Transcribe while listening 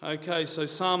Okay, so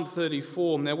Psalm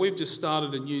 34. Now, we've just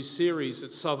started a new series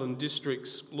at Southern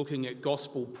Districts looking at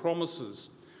gospel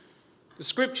promises. The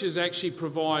scriptures actually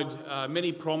provide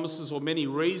many promises or many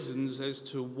reasons as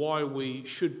to why we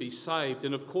should be saved.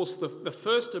 And of course, the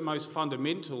first and most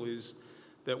fundamental is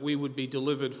that we would be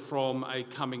delivered from a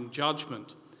coming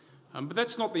judgment. But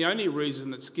that's not the only reason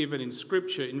that's given in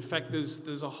scripture. In fact,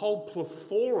 there's a whole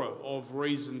plethora of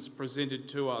reasons presented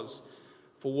to us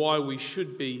for why we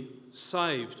should be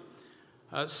saved.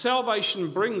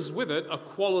 Salvation brings with it a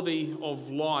quality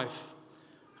of life.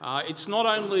 It's not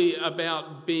only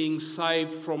about being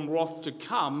saved from wrath to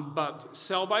come, but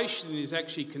salvation is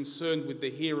actually concerned with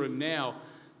the here and now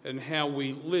and how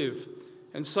we live.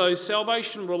 And so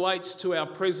salvation relates to our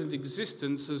present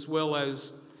existence as well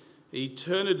as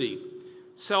eternity.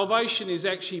 Salvation is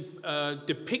actually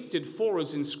depicted for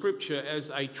us in Scripture as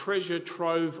a treasure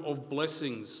trove of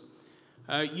blessings.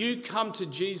 You come to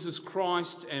Jesus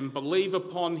Christ and believe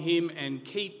upon him and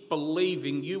keep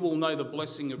believing, you will know the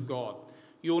blessing of God.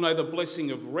 You'll know the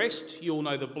blessing of rest, you'll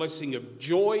know the blessing of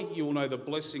joy, you'll know the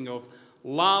blessing of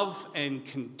love and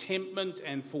contentment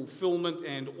and fulfillment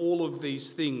and all of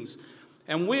these things.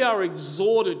 And we are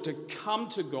exhorted to come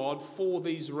to God for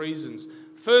these reasons.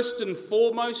 First and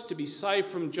foremost, to be saved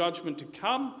from judgment to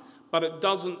come, but it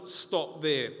doesn't stop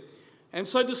there. And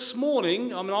so this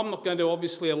morning, I'm not going to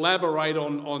obviously elaborate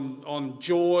on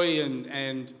joy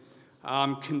and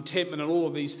contentment and all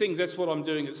of these things. That's what I'm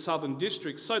doing at Southern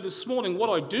Districts. So this morning, what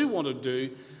I do want to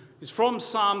do is from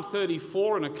Psalm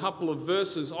 34 and a couple of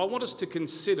verses, I want us to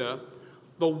consider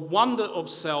the wonder of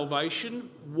salvation,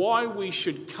 why we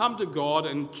should come to God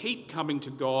and keep coming to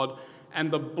God,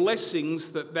 and the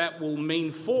blessings that will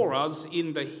mean for us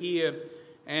in the here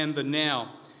and the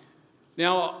now.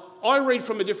 Now, I read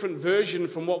from a different version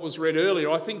from what was read earlier.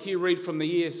 I think you read from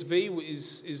the ESV.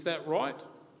 Is that right?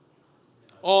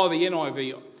 Oh, the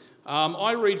NIV.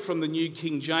 I read from the New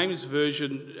King James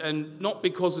Version, and not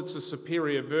because it's a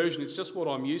superior version. It's just what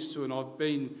I'm used to, and I've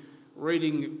been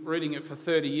reading it for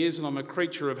 30 years, and I'm a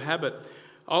creature of habit.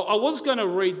 I was going to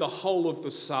read the whole of the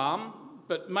psalm,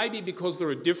 but maybe because there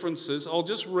are differences, I'll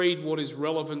just read what is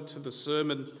relevant to the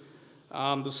sermon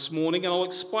this morning, and I'll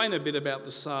explain a bit about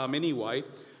the psalm anyway.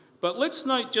 But let's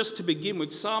note, just to begin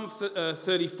with, Psalm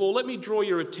 34, let me draw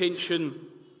your attention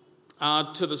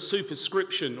to the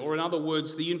superscription, or in other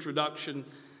words, the introduction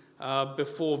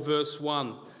before verse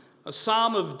 1. A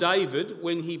psalm of David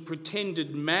when he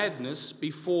pretended madness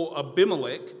before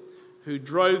Abimelech, who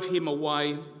drove him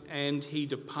away and he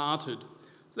departed.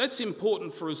 So that's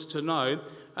important for us to know.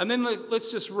 And then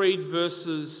let's just read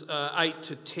verses 8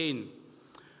 to 10.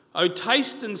 "O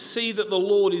taste and see that the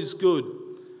Lord is good.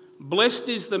 Blessed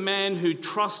is the man who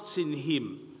trusts in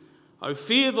him. O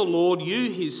fear the Lord, you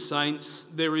his saints.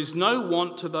 There is no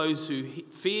want to those who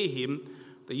fear him.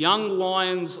 The young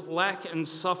lions lack and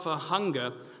suffer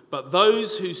hunger, but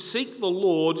those who seek the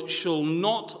Lord shall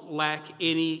not lack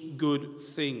any good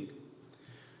thing."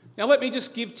 Now let me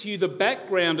just give to you the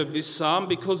background of this psalm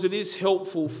because it is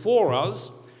helpful for us.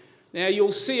 Now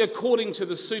you'll see, according to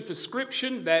the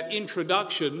superscription, that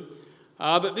introduction,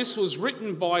 that this was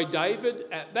written by David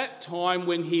at that time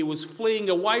when he was fleeing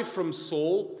away from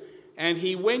Saul, and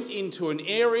he went into an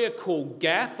area called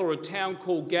Gath, or a town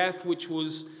called Gath, which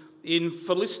was in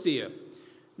Philistia.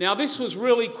 Now this was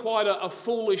really quite a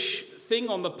foolish thing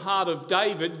on the part of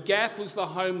David. Gath was the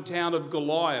hometown of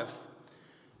Goliath.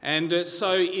 And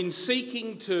so in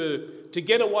seeking to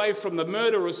get away from the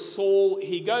murderous Saul,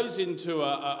 he goes into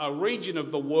a region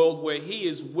of the world where he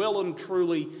is well and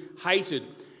truly hated.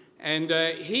 And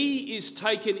he is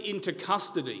taken into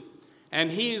custody,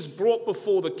 and he is brought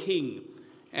before the king.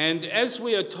 And as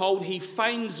we are told, he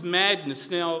feigns madness.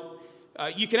 Now,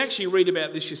 you can actually read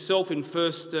about this yourself in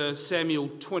 1 Samuel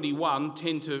 21,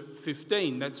 10 to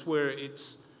 15. That's where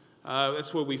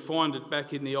we find it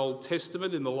back in the Old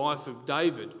Testament in the life of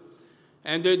David.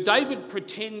 And David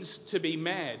pretends to be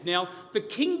mad. Now, the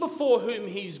king before whom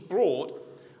he's brought,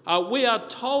 we are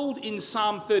told in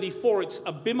Psalm 34, it's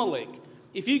Abimelech.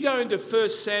 If you go into 1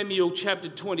 Samuel chapter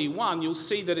 21, you'll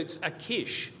see that it's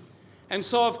Achish. And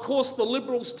so, of course, the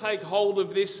liberals take hold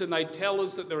of this and they tell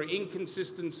us that there are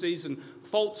inconsistencies and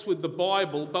faults with the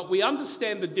Bible, but we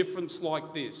understand the difference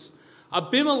like this.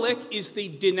 Abimelech is the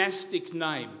dynastic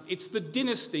name. It's the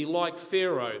dynasty like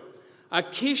Pharaoh.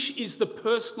 Achish is the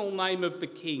personal name of the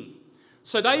king.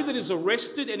 So David is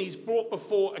arrested and he's brought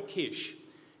before Achish.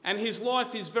 And his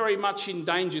life is very much in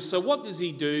danger. So what does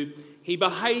he do? He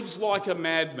behaves like a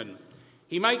madman.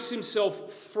 He makes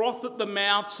himself froth at the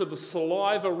mouth so the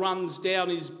saliva runs down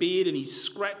his beard and he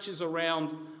scratches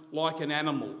around like an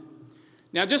animal.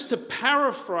 Now, just to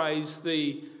paraphrase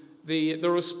the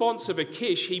response of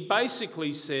Achish, he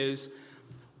basically says,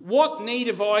 "What need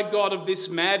have I got of this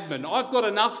madman? I've got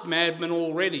enough madmen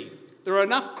already. There are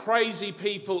enough crazy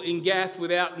people in Gath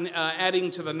without adding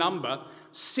to the number.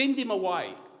 Send him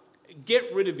away.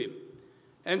 Get rid of him."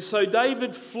 And so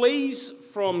David flees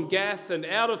from Gath and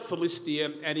out of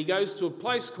Philistia, and he goes to a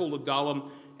place called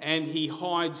Adullam, and he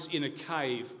hides in a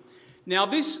cave. Now,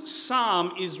 this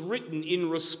psalm is written in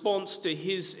response to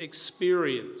his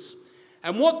experience.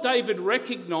 And what David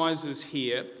recognises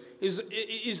here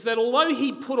is that although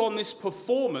he put on this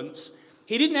performance,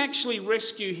 he didn't actually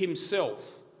rescue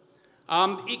himself.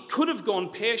 It could have gone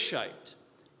pear-shaped.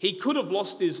 He could have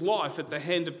lost his life at the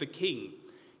hand of the king.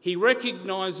 He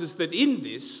recognises that in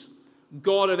this,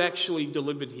 God had actually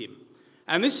delivered him.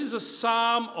 And this is a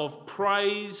psalm of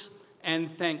praise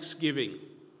and thanksgiving.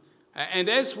 And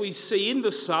as we see in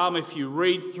the psalm, if you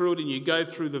read through it and you go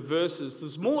through the verses,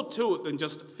 there's more to it than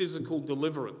just physical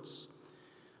deliverance.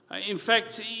 In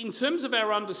fact, in terms of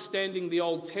our understanding the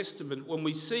Old Testament, when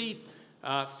we see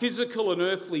physical and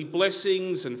earthly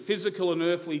blessings and physical and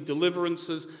earthly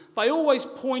deliverances, they always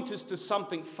point us to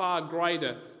something far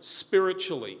greater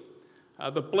spiritually.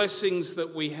 The blessings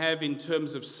that we have in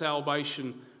terms of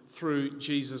salvation through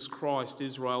Jesus Christ,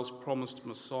 Israel's promised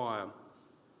Messiah.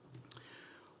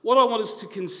 What I want us to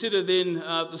consider then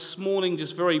this morning,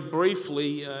 just very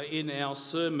briefly in our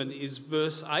sermon, is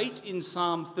verse 8 in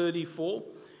Psalm 34,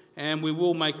 and we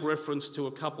will make reference to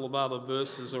a couple of other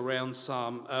verses around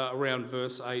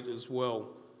verse 8 as well.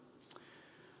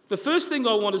 The first thing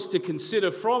I want us to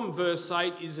consider from verse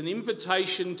 8 is an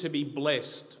invitation to be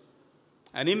blessed.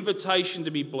 An invitation to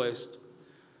be blessed.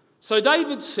 So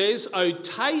David says, "O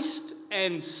taste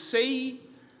and see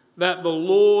that the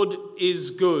Lord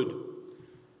is good."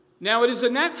 Now, it is a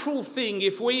natural thing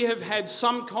if we have had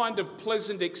some kind of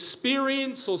pleasant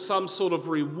experience or some sort of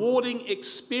rewarding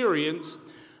experience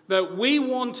that we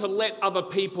want to let other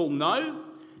people know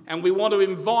and we want to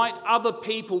invite other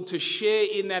people to share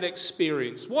in that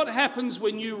experience. What happens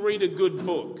when you read a good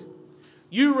book?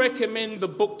 You recommend the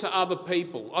book to other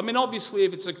people. I mean, obviously,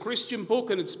 if it's a Christian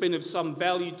book and it's been of some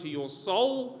value to your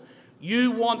soul,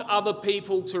 you want other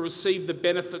people to receive the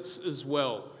benefits as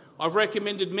well. I've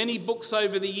recommended many books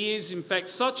over the years. In fact,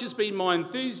 such has been my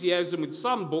enthusiasm with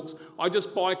some books, I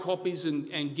just buy copies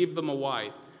and give them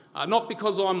away. Not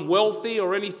because I'm wealthy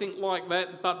or anything like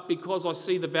that, but because I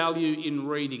see the value in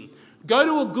reading. Go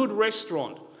to a good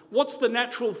restaurant. What's the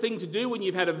natural thing to do when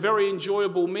you've had a very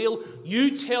enjoyable meal?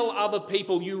 You tell other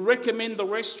people, you recommend the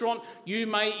restaurant, you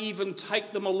may even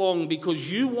take them along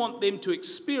because you want them to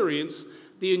experience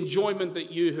the enjoyment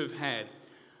that you have had.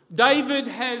 David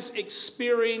has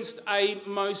experienced a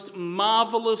most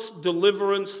marvellous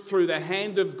deliverance through the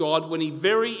hand of God when he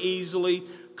very easily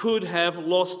could have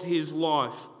lost his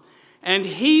life. And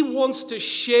he wants to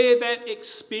share that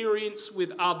experience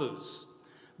with others.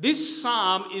 This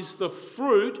psalm is the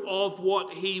fruit of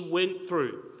what he went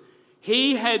through.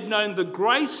 He had known the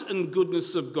grace and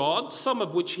goodness of God, some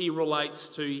of which he relates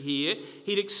to here.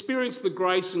 He'd experienced the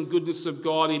grace and goodness of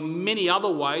God in many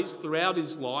other ways throughout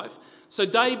his life. So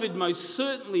David most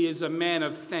certainly is a man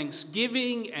of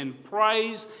thanksgiving and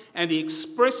praise, and he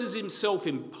expresses himself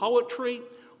in poetry,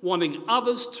 wanting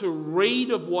others to read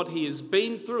of what he has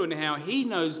been through and how he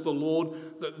knows the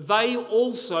Lord, that they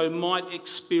also might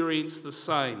experience the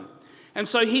same. And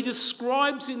so he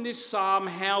describes in this psalm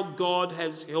how God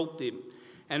has helped him.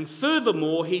 And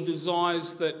furthermore, he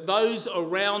desires that those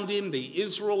around him, the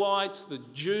Israelites, the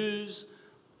Jews,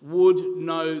 would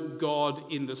know God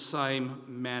in the same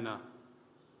manner.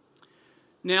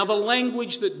 Now, the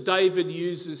language that David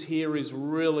uses here is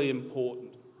really important.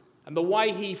 And the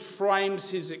way he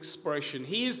frames his expression,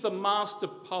 he is the master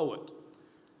poet.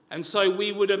 And so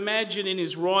we would imagine in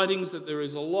his writings that there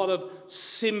is a lot of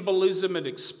symbolism and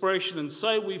expression, and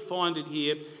so we find it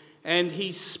here. And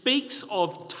he speaks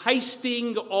of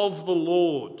tasting of the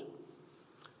Lord.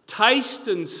 Taste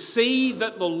and see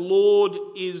that the Lord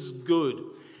is good.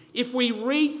 If we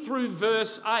read through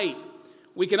verse 8,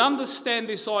 we can understand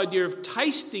this idea of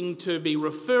tasting to be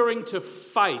referring to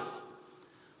faith,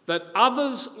 that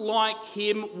others like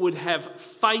him would have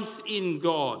faith in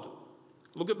God.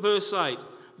 Look at verse 8.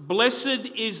 Blessed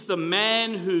is the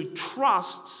man who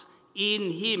trusts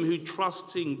in him, who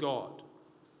trusts in God.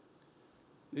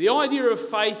 The idea of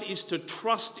faith is to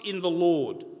trust in the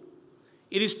Lord.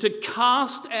 It is to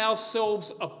cast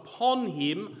ourselves upon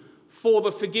him for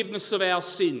the forgiveness of our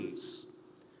sins.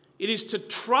 It is to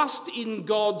trust in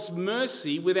God's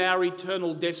mercy with our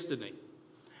eternal destiny.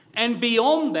 And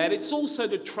beyond that, it's also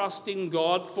to trust in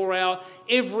God for our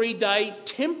everyday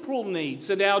temporal needs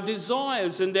and our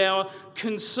desires and our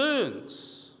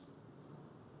concerns.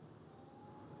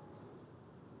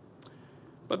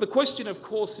 But the question, of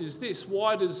course, is this: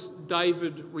 why does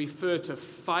David refer to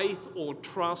faith or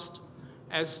trust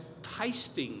as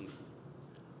tasting?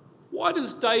 Why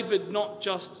does David not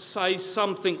just say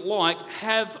something like,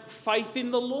 have faith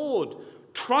in the Lord,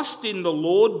 trust in the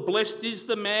Lord, blessed is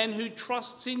the man who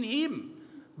trusts in him,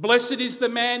 blessed is the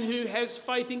man who has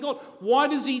faith in God? Why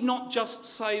does he not just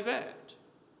say that?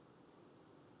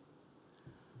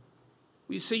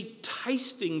 You see,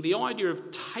 tasting, the idea of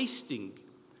tasting,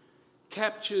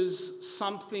 captures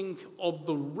something of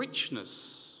the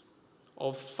richness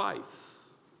of faith.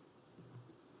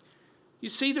 You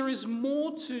see, there is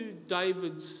more to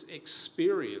David's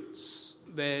experience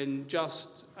than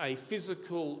just a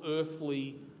physical,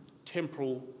 earthly,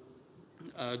 temporal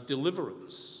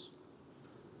deliverance.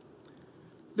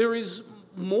 There is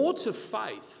more to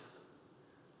faith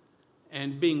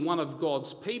and being one of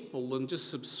God's people than just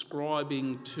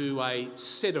subscribing to a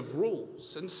set of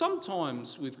rules. And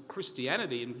sometimes with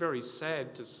Christianity, and very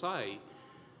sad to say,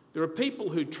 there are people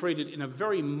who treat it in a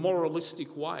very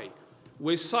moralistic way.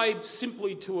 We're saved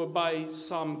simply to obey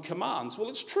some commands. Well,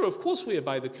 it's true, of course we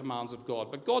obey the commands of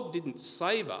God, but God didn't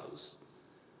save us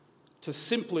to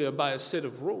simply obey a set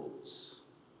of rules.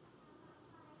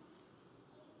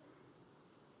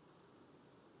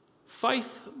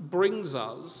 Faith brings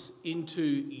us into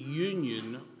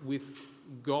union with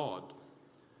God.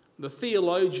 The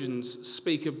theologians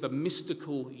speak of the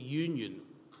mystical union.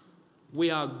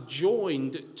 We are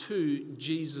joined to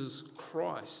Jesus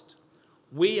Christ.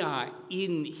 We are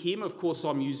in him. Of course,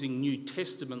 I'm using New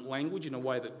Testament language in a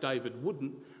way that David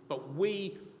wouldn't, but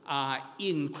we are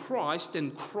in Christ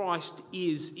and Christ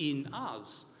is in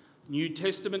us. New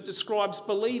Testament describes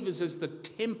believers as the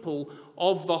temple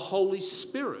of the Holy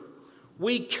Spirit.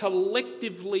 We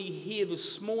collectively here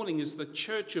this morning as the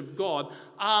Church of God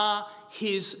are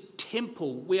his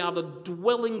temple. We are the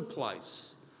dwelling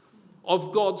place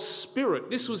of God's Spirit.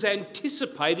 This was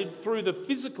anticipated through the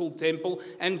physical temple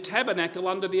and tabernacle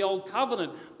under the Old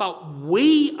Covenant, but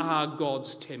we are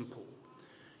God's temple.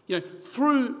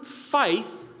 Through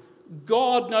faith,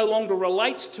 God no longer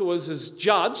relates to us as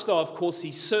judge, though of course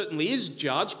he certainly is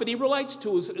judge, but he relates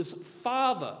to us as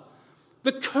Father.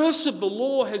 The curse of the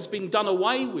law has been done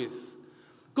away with.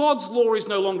 God's law is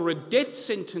no longer a death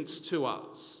sentence to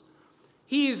us.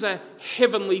 He is a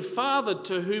heavenly Father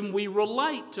to whom we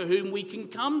relate, to whom we can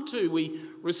come to. We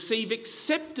receive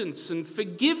acceptance and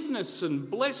forgiveness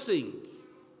and blessing.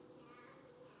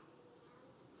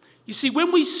 You see,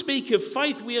 when we speak of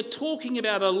faith, we are talking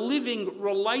about a living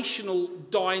relational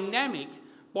dynamic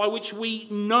by which we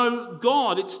know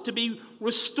God. It's to be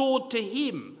restored to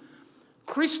him.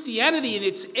 Christianity in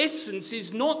its essence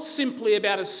is not simply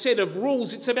about a set of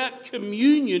rules, it's about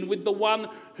communion with the one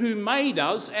who made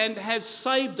us and has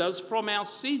saved us from our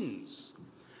sins.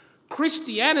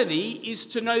 Christianity is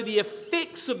to know the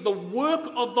effects of the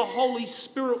work of the Holy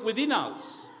Spirit within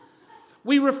us.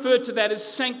 We refer to that as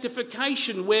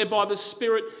sanctification, whereby the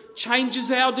Spirit changes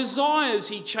our desires,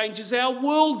 he changes our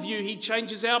worldview, he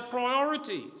changes our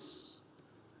priorities.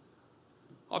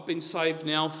 I've been saved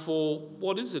now for,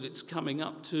 it's coming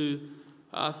up to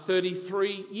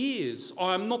 33 years.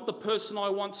 I am not the person I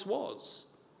once was.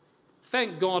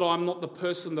 Thank God I'm not the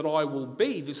person that I will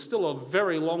be. There's still a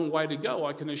very long way to go,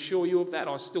 I can assure you of that.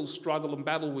 I still struggle and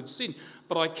battle with sin.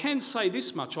 But I can say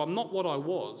this much, I'm not what I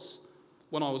was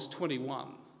when I was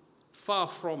 21. Far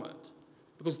from it,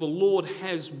 because the Lord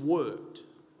has worked.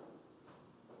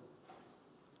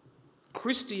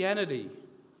 Christianity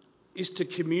is to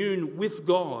commune with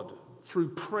God through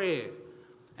prayer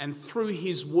and through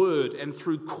his word and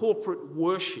through corporate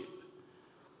worship.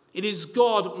 It is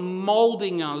God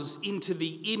moulding us into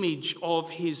the image of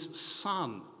his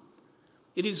Son.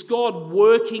 It is God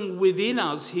working within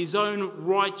us his own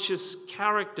righteous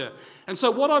character. And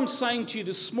so what I'm saying to you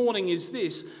this morning is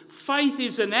this: faith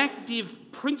is an active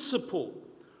principle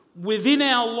within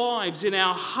our lives, in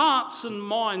our hearts and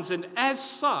minds, and as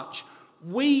such,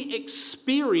 we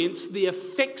experience the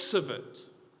effects of it.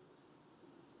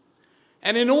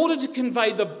 And in order to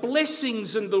convey the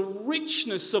blessings and the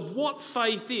richness of what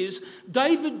faith is,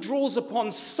 David draws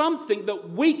upon something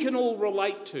that we can all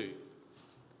relate to: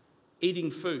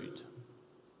 eating food.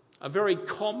 A very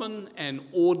common and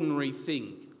ordinary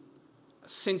thing, a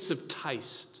sense of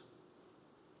taste.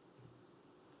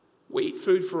 We eat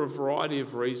food for a variety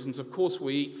of reasons. Of course,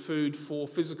 we eat food for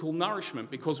physical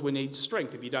nourishment because we need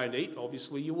strength. If you don't eat,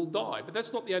 obviously you will die. But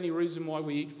that's not the only reason why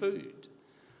we eat food.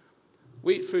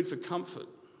 We eat food for comfort.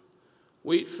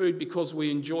 We eat food because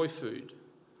we enjoy food.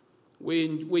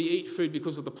 We eat food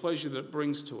because of the pleasure that it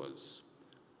brings to us.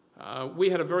 We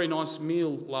had a very nice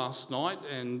meal last night,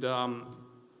 and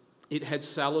it had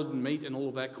salad and meat and all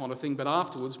of that kind of thing. But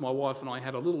afterwards, my wife and I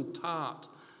had a little tart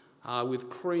with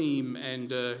cream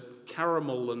and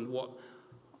caramel and what.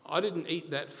 I didn't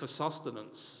eat that for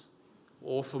sustenance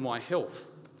or for my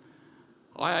health.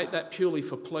 I ate that purely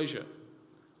for pleasure.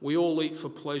 We all eat for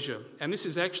pleasure. And this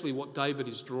is actually what David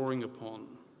is drawing upon.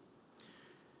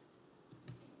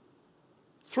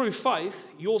 Through faith,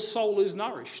 your soul is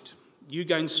nourished. You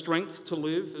gain strength to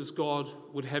live as God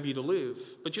would have you to live.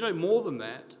 But you know, more than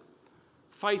that,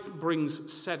 faith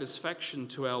brings satisfaction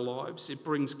to our lives. It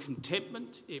brings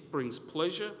contentment, it brings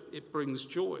pleasure, it brings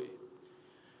joy.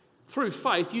 Through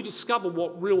faith, you discover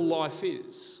what real life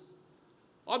is.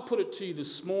 I'd put it to you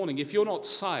this morning, if you're not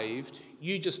saved,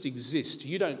 you just exist,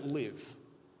 you don't live.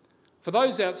 For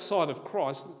those outside of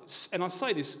Christ, and I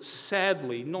say this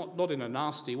sadly, not in a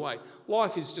nasty way,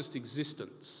 life is just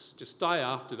existence, just day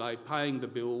after day, paying the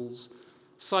bills,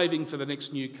 saving for the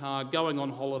next new car, going on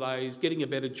holidays, getting a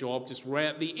better job, just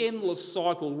the endless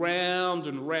cycle, round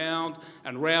and round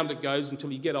and round it goes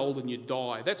until you get old and you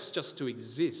die. That's just to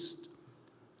exist.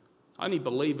 Only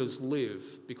believers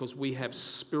live because we have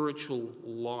spiritual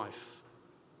life.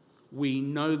 We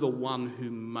know the one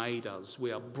who made us.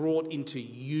 We are brought into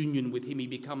union with him. He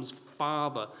becomes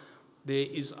Father. There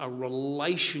is a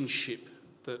relationship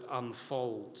that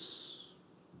unfolds.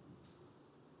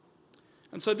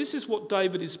 And so this is what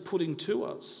David is putting to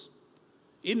us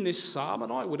in this psalm,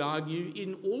 and I would argue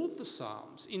in all of the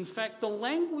psalms. In fact, the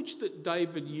language that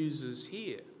David uses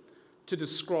here to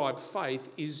describe faith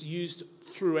is used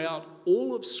throughout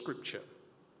all of Scripture.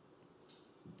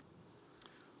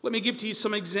 Let me give to you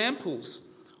some examples.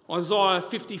 Isaiah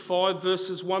 55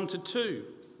 verses 1 to 2.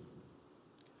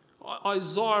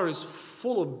 Isaiah is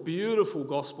full of beautiful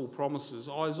gospel promises.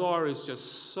 Isaiah is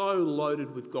just so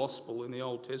loaded with gospel in the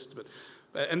Old Testament.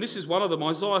 And this is one of them,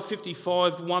 Isaiah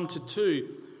 55, 1 to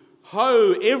 2.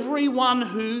 Ho, everyone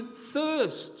who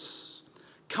thirsts,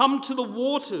 come to the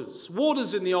waters.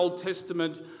 Waters in the Old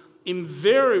Testament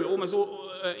almost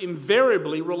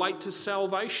invariably relate to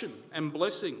salvation and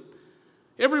blessing.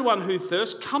 Everyone who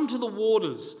thirsts, come to the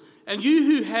waters. And you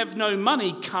who have no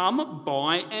money, come,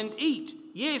 buy and eat.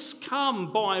 Yes,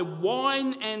 come, buy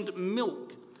wine and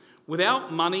milk,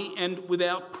 without money and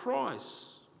without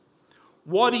price.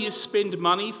 Why do you spend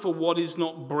money for what is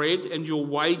not bread, and your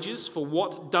wages for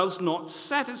what does not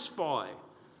satisfy?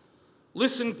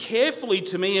 Listen carefully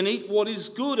to me and eat what is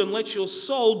good, and let your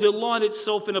soul delight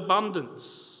itself in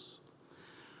abundance.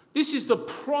 This is the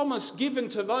promise given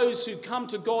to those who come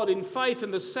to God in faith,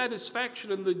 and the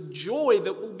satisfaction and the joy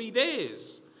that will be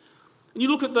theirs. And you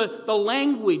look at the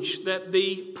language that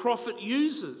the prophet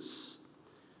uses.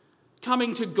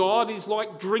 Coming to God is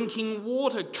like drinking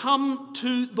water. Come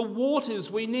to the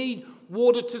waters. We need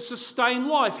water to sustain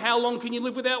life. How long can you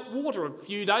live without water? A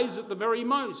few days at the very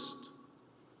most.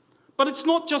 But it's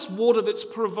not just water that's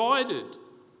provided.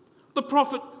 The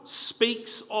prophet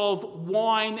speaks of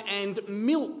wine and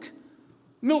milk.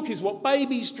 Milk is what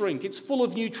babies drink. It's full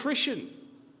of nutrition.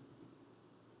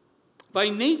 They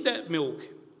need that milk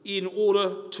in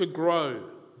order to grow.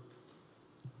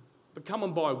 But come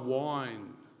and buy wine.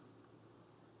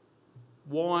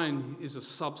 Wine is a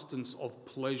substance of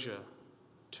pleasure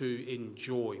to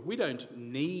enjoy. We don't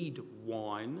need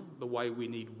wine the way we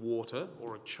need water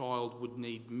or a child would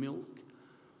need milk,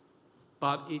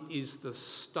 but it is the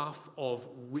stuff of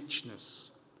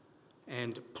richness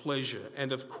and pleasure.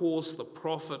 And of course, the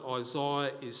prophet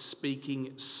Isaiah is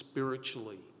speaking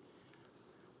spiritually.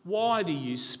 Why do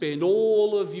you spend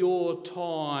all of your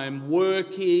time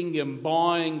working and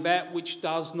buying that which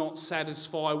does not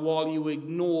satisfy while you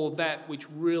ignore that which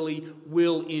really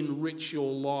will enrich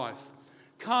your life?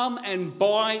 Come and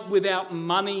buy without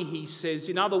money, he says.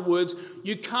 In other words,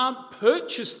 you can't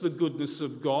purchase the goodness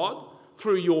of God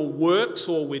through your works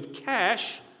or with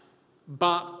cash,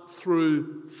 but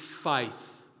through faith.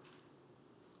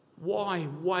 Why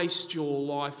waste your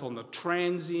life on the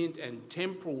transient and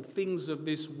temporal things of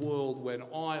this world when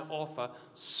I offer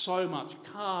so much?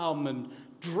 Come and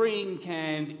drink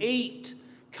and eat.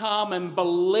 Come and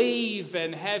believe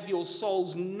and have your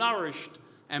souls nourished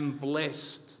and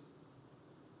blessed.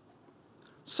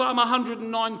 Psalm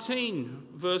 119,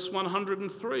 verse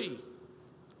 103.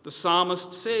 The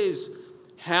psalmist says,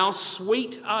 "How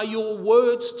sweet are your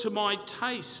words to my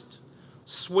taste,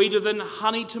 sweeter than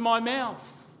honey to my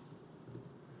mouth."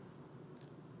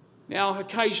 Now,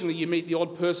 occasionally you meet the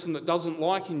odd person that doesn't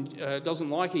like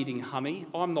eating honey.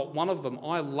 I'm not one of them.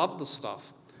 I love the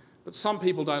stuff. But some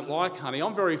people don't like honey.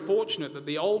 I'm very fortunate that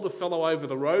the older fellow over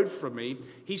the road from me,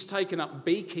 he's taken up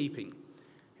beekeeping.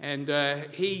 And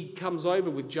he comes over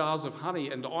with jars of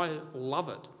honey, and I love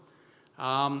it.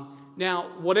 Now,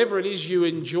 whatever it is you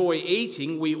enjoy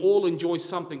eating, we all enjoy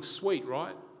something sweet,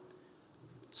 right?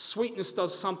 Sweetness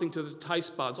does something to the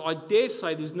taste buds. I dare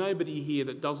say there's nobody here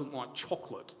that doesn't like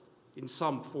chocolate in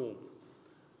some form.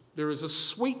 There is a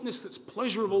sweetness that's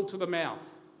pleasurable to the mouth.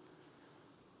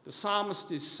 The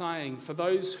psalmist is saying, for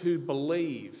those who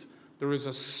believe, there is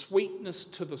a sweetness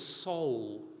to the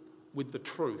soul with the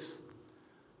truth.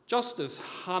 Just as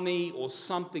honey or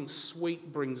something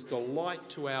sweet brings delight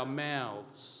to our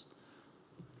mouths,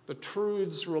 the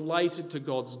truths related to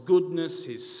God's goodness,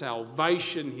 his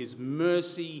salvation, his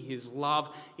mercy, his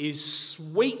love is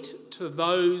sweet to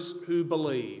those who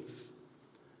believe.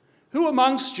 Who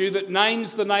amongst you that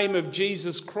names the name of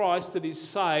Jesus Christ that is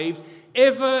saved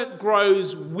ever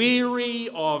grows weary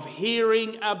of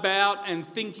hearing about and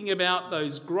thinking about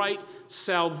those great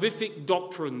salvific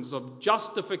doctrines of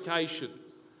justification,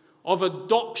 of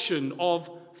adoption, of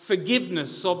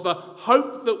forgiveness, of the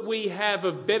hope that we have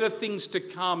of better things to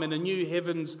come in a new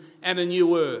heavens and a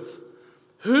new earth?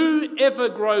 Who ever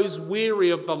grows weary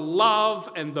of the love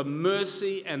and the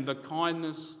mercy and the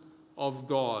kindness of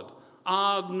God?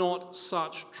 Are not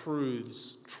such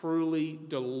truths truly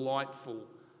delightful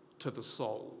to the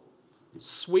soul,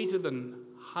 sweeter than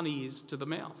honey is to the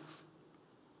mouth?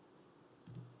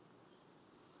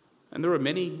 And there are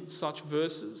many such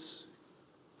verses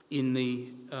in the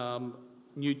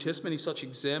New Testament, many such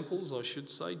examples, I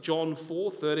should say. John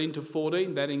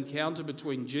 4:13-14, that encounter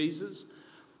between Jesus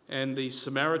and the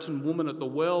Samaritan woman at the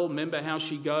well. Remember how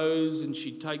she goes and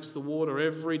she takes the water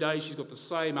every day. She's got the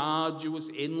same arduous,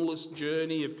 endless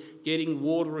journey of getting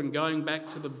water and going back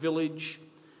to the village.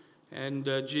 And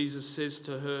Jesus says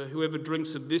to her, whoever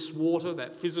drinks of this water,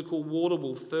 that physical water,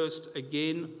 will thirst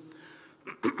again.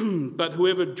 But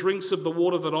whoever drinks of the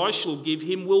water that I shall give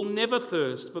him will never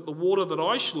thirst, but the water that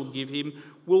I shall give him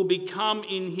will become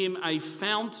in him a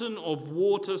fountain of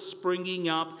water springing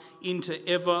up into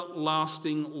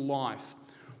everlasting life.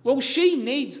 Well, she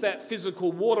needs that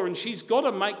physical water, and she's got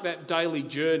to make that daily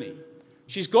journey.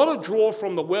 She's got to draw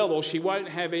from the well or she won't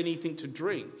have anything to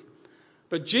drink.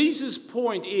 But Jesus'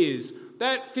 point is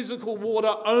that physical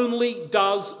water only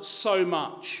does so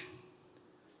much.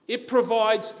 It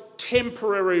provides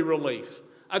temporary relief,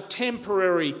 a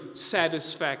temporary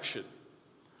satisfaction.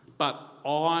 But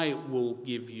I will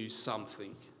give you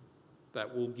something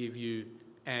that will give you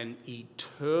an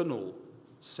eternal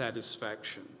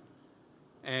satisfaction,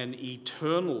 an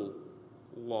eternal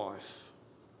life.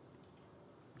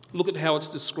 Look at how it's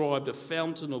described: a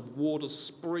fountain of water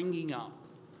springing up,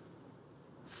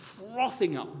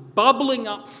 frothing up, bubbling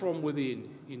up from within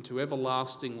into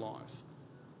everlasting life.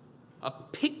 A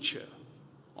picture,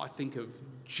 I think, of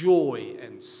joy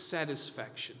and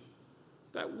satisfaction.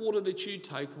 That water that you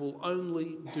take will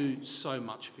only do so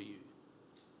much for you,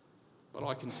 but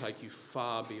I can take you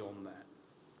far beyond that.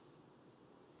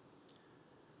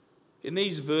 In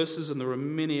these verses, and there are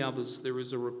many others, there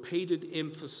is a repeated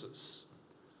emphasis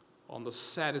on the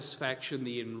satisfaction,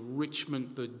 the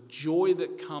enrichment, the joy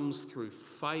that comes through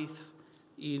faith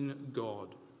in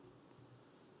God.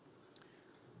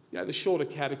 You know, the Shorter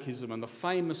Catechism and the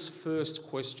famous first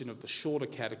question of the Shorter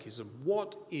Catechism,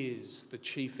 what is the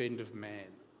chief end of man?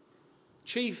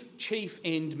 Chief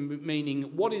end meaning,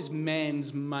 what is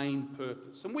man's main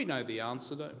purpose? And we know the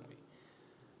answer, don't we?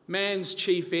 Man's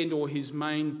chief end or his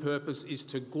main purpose is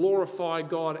to glorify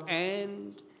God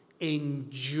and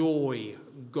enjoy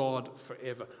God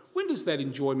forever. When does that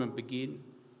enjoyment begin?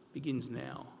 It begins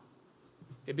now.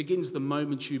 It begins the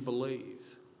moment you believe.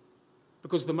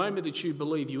 Because the moment that you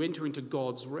believe, you enter into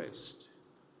God's rest.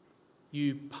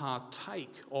 You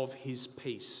partake of his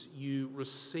peace. You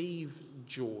receive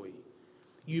joy.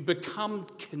 You become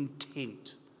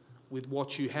content with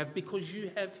what you have because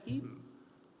you have him.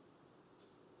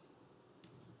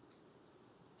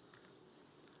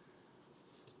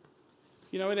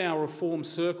 You know, in our reform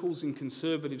circles, in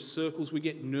conservative circles, we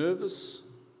get nervous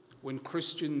when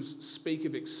Christians speak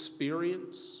of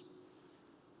experience.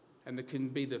 And there can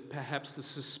be perhaps the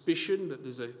suspicion that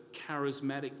there's a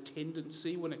charismatic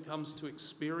tendency when it comes to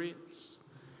experience.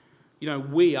 You know,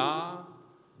 we are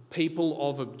people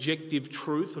of objective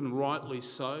truth, and rightly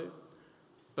so.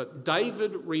 But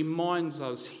David reminds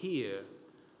us here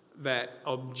that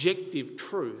objective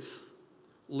truth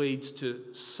leads to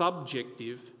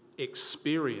subjective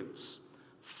experience.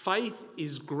 Faith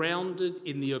is grounded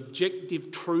in the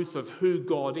objective truth of who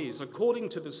God is. According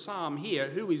to the psalm here,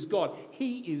 who is God?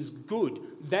 He is good.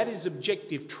 That is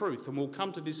objective truth, and we'll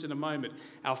come to this in a moment.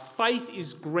 Our faith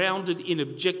is grounded in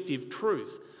objective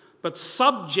truth, but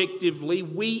subjectively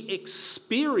we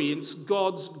experience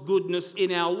God's goodness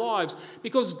in our lives,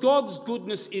 because God's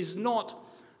goodness is not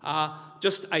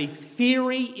just a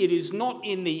theory. It is not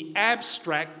in the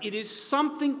abstract. It is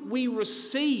something we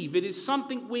receive. It is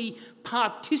something we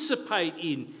participate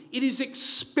in. It is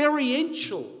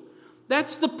experiential.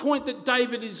 That's the point that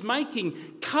David is making.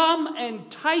 Come and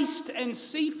taste and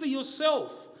see for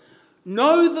yourself.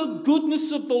 Know the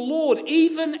goodness of the Lord,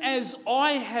 even as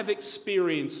I have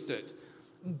experienced it.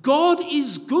 God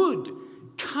is good.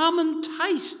 Come and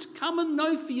taste. Come and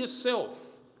know for yourself.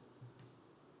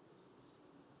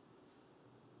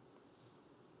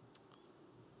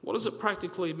 What does it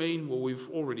practically mean? Well, we've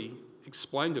already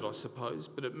explained it, I suppose,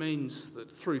 but it means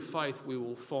that through faith we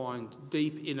will find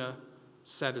deep inner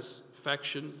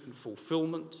satisfaction and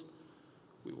fulfillment.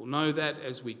 We will know that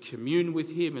as we commune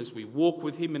with him, as we walk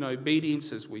with him in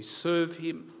obedience, as we serve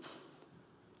him.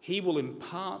 He will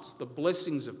impart the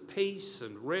blessings of peace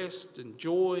and rest and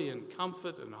joy and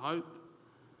comfort and hope.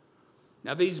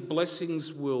 Now, these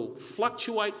blessings will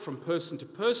fluctuate from person to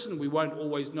person. We won't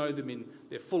always know them in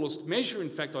their fullest measure. In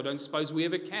fact, I don't suppose we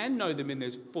ever can know them in their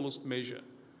fullest measure.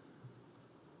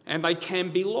 And they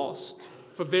can be lost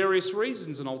for various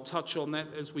reasons, and I'll touch on that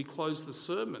as we close the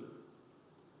sermon.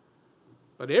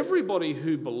 But everybody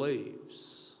who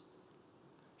believes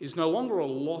is no longer a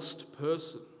lost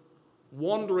person,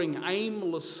 wandering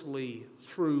aimlessly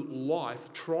through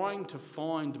life, trying to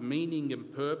find meaning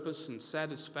and purpose and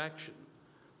satisfaction.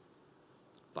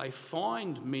 They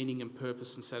find meaning and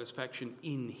purpose and satisfaction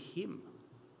in him.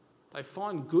 They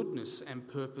find goodness and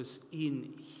purpose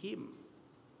in him.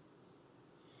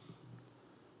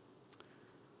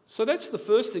 So that's the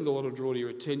first thing I want to draw to your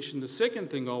attention. The second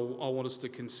thing I want us to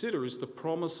consider is the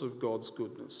promise of God's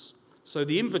goodness. So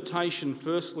the invitation,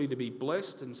 firstly, to be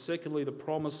blessed, and secondly, the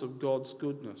promise of God's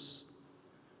goodness.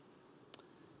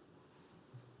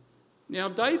 Now,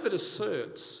 David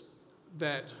asserts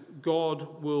that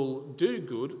God will do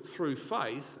good through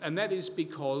faith, and that is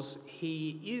because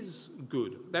he is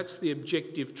good. That's the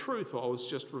objective truth I was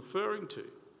just referring to.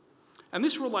 And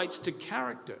this relates to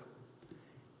character.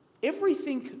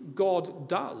 Everything God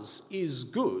does is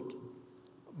good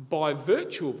by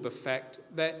virtue of the fact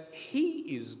that he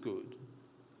is good.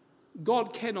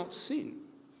 God cannot sin.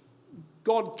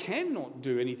 God cannot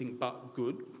do anything but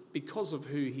good because of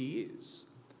who he is.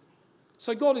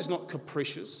 So God is not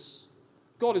capricious.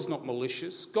 God is not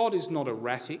malicious. God is not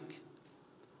erratic.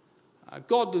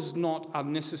 God does not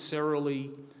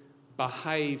unnecessarily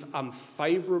behave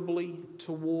unfavourably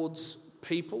towards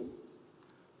people.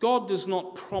 God does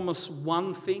not promise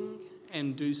one thing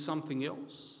and do something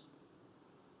else.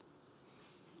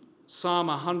 Psalm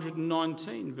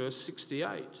 119, verse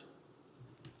 68.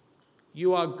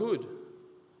 You are good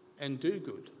and do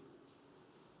good.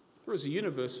 There is a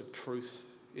universe of truth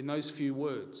in those few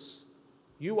words.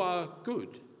 You are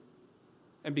good.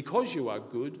 And because you are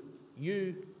good,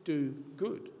 you do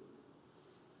good.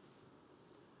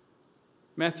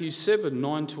 Matthew 7,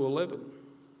 9 to 11.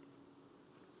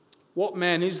 What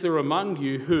man is there among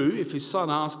you who, if his son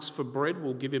asks for bread,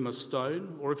 will give him a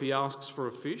stone? Or if he asks for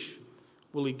a fish,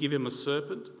 will he give him a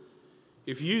serpent?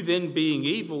 If you then, being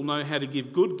evil, know how to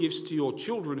give good gifts to your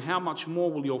children, how much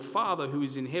more will your Father who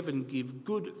is in heaven give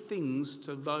good things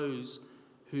to those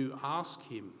who ask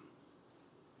him?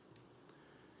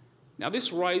 Now,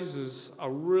 this raises a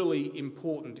really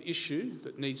important issue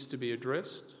that needs to be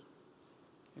addressed.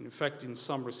 And in fact, in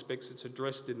some respects, it's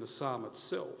addressed in the psalm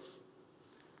itself.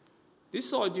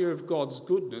 This idea of God's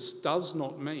goodness does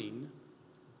not mean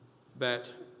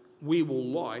that we will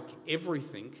like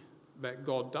everything that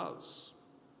God does.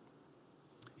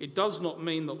 It does not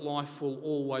mean that life will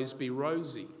always be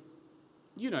rosy.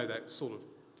 You know that sort of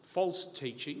false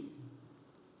teaching,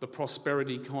 the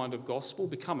prosperity kind of gospel.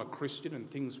 Become a Christian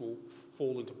and things will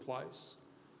fall into place.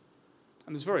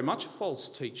 And there's very much a false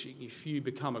teaching. If you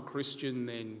become a Christian,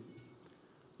 then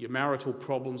your marital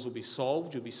problems will be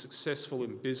solved, you'll be successful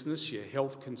in business, your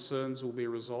health concerns will be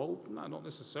resolved. No, not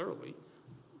necessarily.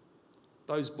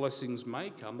 Those blessings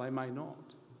may come, they may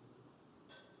not.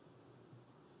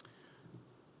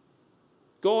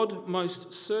 God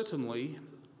most certainly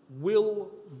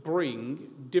will bring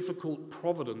difficult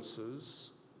providences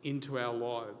into our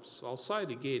lives. I'll say it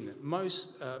again,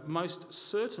 most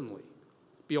certainly,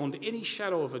 beyond any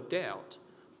shadow of a doubt,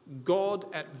 God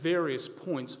at various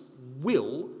points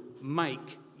will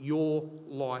make your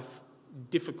life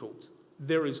difficult.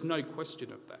 There is no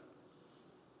question of that.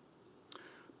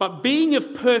 But being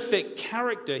of perfect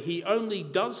character, he only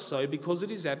does so because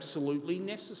it is absolutely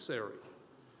necessary.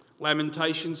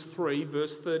 Lamentations 3,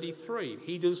 verse 33.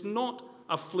 He does not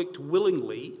afflict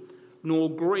willingly, nor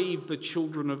grieve the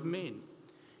children of men.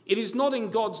 It is not in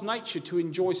God's nature to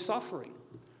enjoy suffering.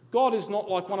 God is not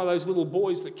like one of those little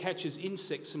boys that catches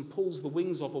insects and pulls the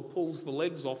wings off or pulls the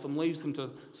legs off and leaves them to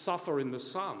suffer in the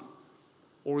sun,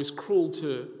 or is cruel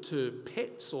to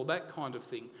pets or that kind of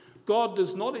thing. God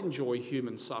does not enjoy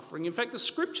human suffering. In fact, the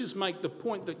scriptures make the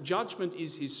point that judgment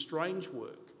is his strange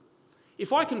work.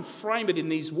 If I can frame it in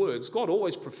these words, God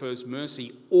always prefers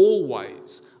mercy,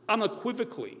 always,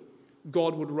 unequivocally.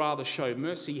 God would rather show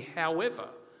mercy. However,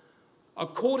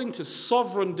 according to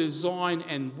sovereign design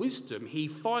and wisdom, he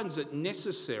finds it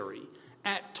necessary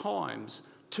at times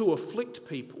to afflict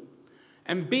people.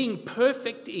 And being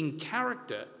perfect in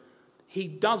character, he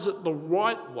does it the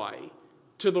right way,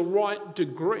 to the right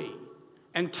degree,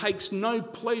 and takes no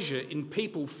pleasure in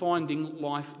people finding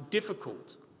life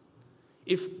difficult.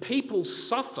 If people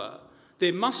suffer,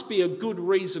 there must be a good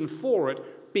reason for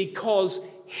it, because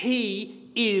he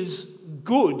is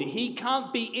good. He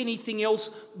can't be anything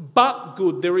else but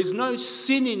good. There is no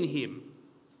sin in him.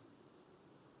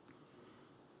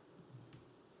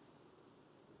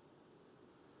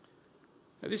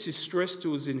 Now, this is stressed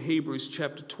to us in Hebrews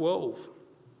chapter 12,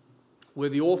 where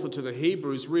the author to the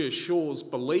Hebrews reassures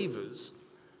believers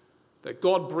that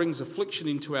God brings affliction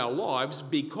into our lives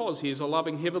because he is a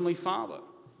loving heavenly Father.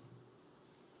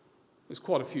 There's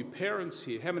quite a few parents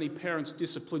here. How many parents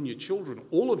discipline your children?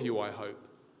 All of you, I hope.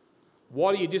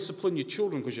 Why do you discipline your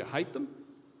children? Because you hate them?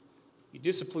 You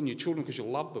discipline your children because you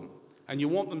love them and you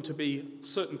want them to be a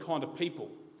certain kind of people.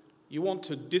 You want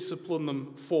to discipline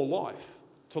them for life,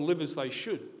 to live as they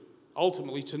should,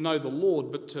 ultimately to know the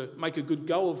Lord, but to make a good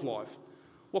go of life.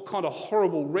 What kind of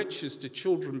horrible wretches do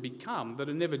children become that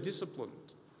are never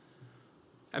disciplined?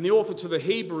 And the author to the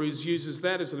Hebrews uses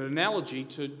that as an analogy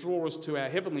to draw us to our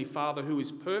Heavenly Father who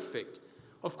is perfect.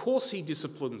 Of course he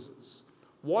disciplines us.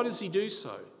 Why does he do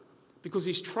so? Because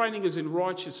he's training us in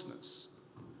righteousness.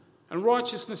 And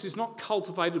righteousness is not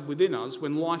cultivated within us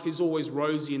when life is always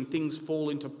rosy and things fall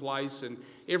into place and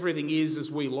everything is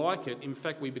as we like it. In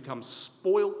fact, we become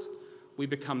spoilt, we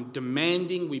become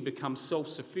demanding, we become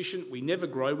self-sufficient, we never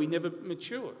grow, we never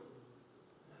mature.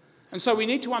 And so we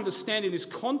need to understand in this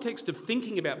context of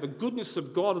thinking about the goodness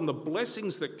of God and the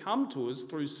blessings that come to us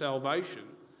through salvation,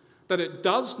 that it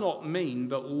does not mean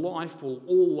that life will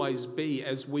always be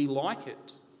as we like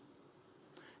it.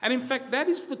 And in fact, that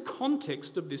is the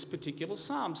context of this particular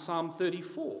psalm, Psalm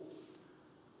 34.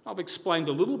 I've explained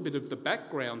a little bit of the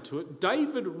background to it.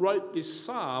 David wrote this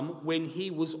psalm when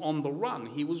he was on the run.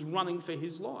 He was running for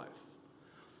his life.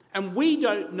 And we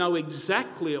don't know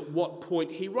exactly at what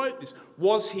point he wrote this.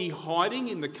 Was he hiding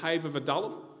in the cave of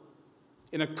Adullam?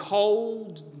 In a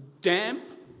cold, damp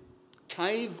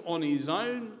cave on his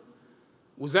own?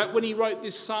 Was that when he wrote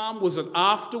this psalm? Was it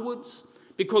afterwards?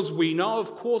 Because we know,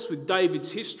 of course, with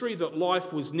David's history that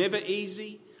life was never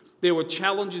easy. There were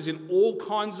challenges in all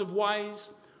kinds of ways.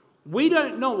 We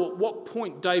don't know at what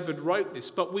point David wrote this,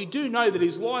 but we do know that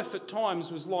his life at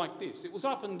times was like this. It was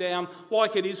up and down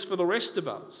like it is for the rest of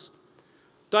us.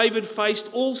 David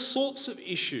faced all sorts of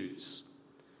issues.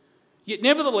 Yet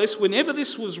nevertheless, whenever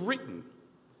this was written,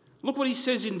 look what he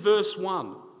says in verse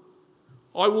 1.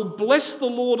 I will bless the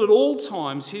Lord at all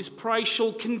times. His praise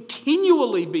shall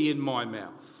continually be in my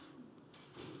mouth.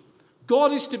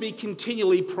 God is to be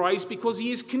continually praised because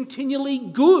he is continually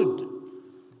good,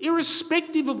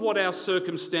 irrespective of what our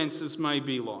circumstances may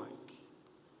be like.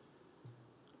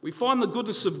 We find the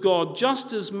goodness of God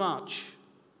just as much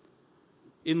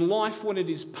in life when it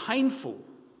is painful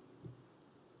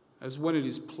as when it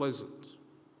is pleasant.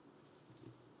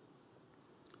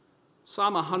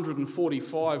 Psalm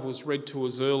 145 was read to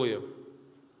us earlier.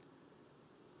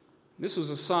 This was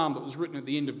a psalm that was written at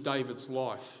the end of David's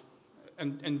life.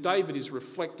 And David is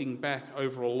reflecting back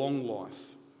over a long life.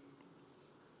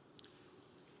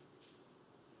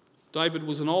 David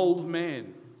was an old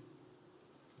man,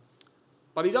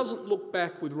 but he doesn't look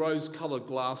back with rose-coloured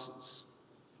glasses.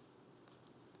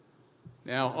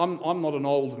 Now, I'm not an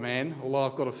old man, although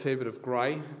I've got a fair bit of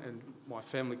grey, and my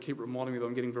family keep reminding me that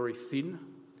I'm getting very thin.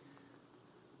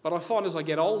 But I find as I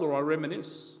get older, I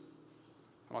reminisce.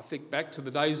 And I think back to the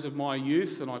days of my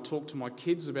youth, and I talk to my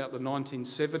kids about the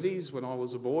 1970s when I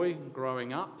was a boy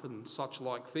growing up and such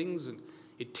like things. And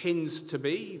it tends to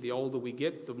be, the older we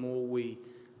get, the more we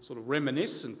sort of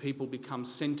reminisce and people become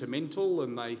sentimental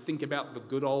and they think about the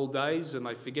good old days and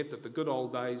they forget that the good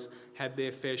old days had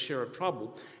their fair share of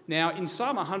trouble. Now, in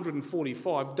Psalm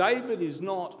 145, David is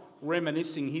not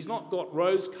reminiscing. He's not got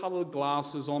rose-coloured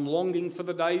glasses on, longing for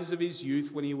the days of his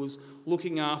youth when he was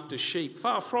looking after sheep.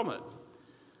 Far from it.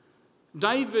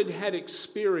 David had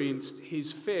experienced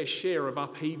his fair share of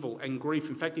upheaval and grief.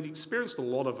 In fact, he'd experienced a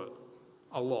lot of it.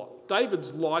 A lot.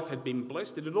 David's life had been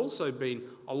blessed. It had also been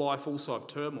a life also of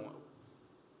turmoil.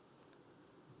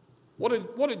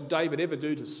 What did David ever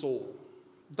do to Saul?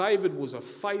 David was a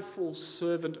faithful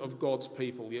servant of God's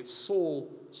people, yet Saul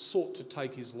sought to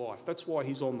take his life. That's why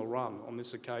he's on the run on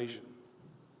this occasion.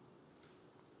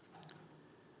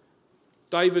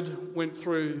 David went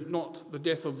through not the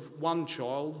death of one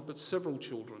child, but several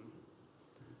children.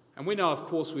 And we know, of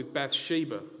course, with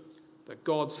Bathsheba, that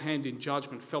God's hand in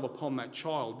judgment fell upon that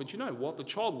child. But you know what? The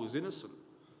child was innocent.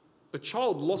 The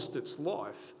child lost its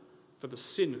life for the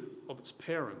sin of its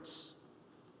parents.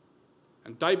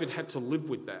 And David had to live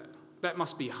with that. That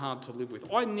must be hard to live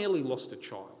with. I nearly lost a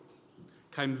child.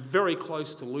 Came very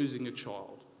close to losing a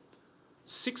child.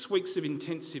 6 weeks of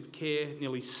intensive care,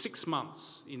 nearly 6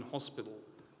 months in hospital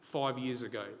 5 years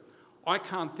ago. I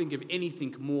can't think of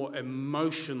anything more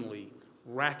emotionally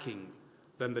racking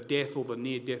than the death or the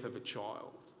near death of a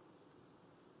child.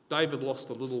 David lost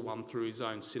a little one through his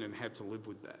own sin and had to live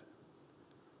with that.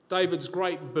 David's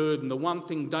great burden, the one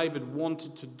thing David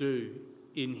wanted to do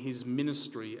in his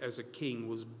ministry as a king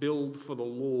was build for the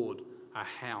Lord a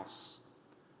house.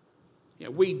 You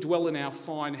know, we dwell in our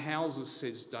fine houses,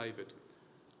 says David,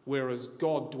 whereas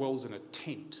God dwells in a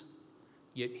tent.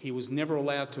 Yet he was never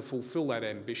allowed to fulfill that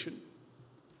ambition.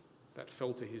 That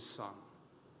fell to his son.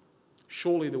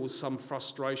 Surely there was some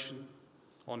frustration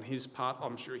on his part.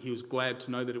 I'm sure he was glad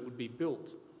to know that it would be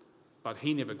built, but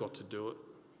he never got to do it.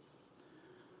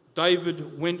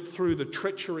 David went through the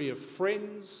treachery of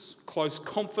friends, close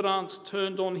confidants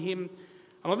turned on him,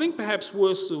 and I think perhaps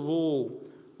worst of all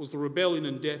was the rebellion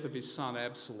and death of his son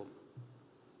Absalom.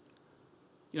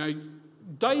 You know,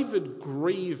 David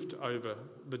grieved over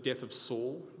the death of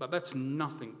Saul, but that's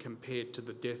nothing compared to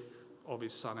the death of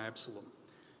his son Absalom.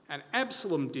 And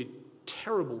Absalom did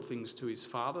terrible things to his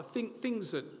father,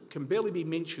 things that can barely be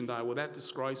mentioned were that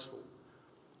disgraceful,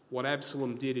 what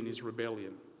Absalom did in his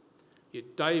rebellion.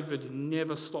 Yet David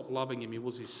never stopped loving him. He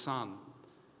was his son.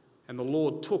 And the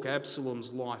Lord took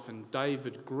Absalom's life, and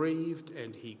David grieved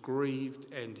and he grieved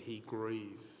and he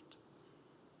grieved.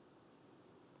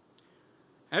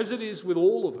 As it is with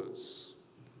all of us,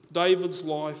 David's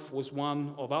life was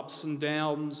one of ups and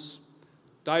downs.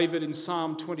 David in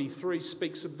Psalm 23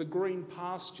 speaks of the green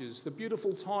pastures, the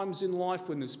beautiful times in life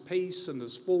when there's peace and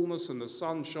there's fullness and the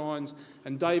sun shines.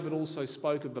 And David also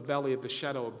spoke of the valley of the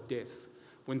shadow of death,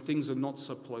 when things are not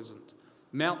so pleasant.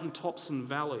 Mountaintops and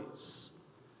valleys.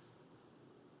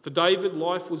 For David,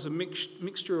 life was a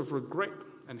mixture of regret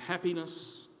and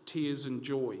happiness, tears and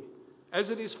joy, as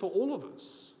it is for all of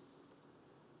us.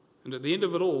 And at the end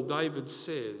of it all, David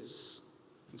says,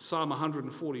 in Psalm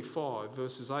 145,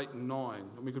 verses 8 and 9,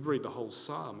 and we could read the whole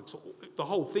psalm. The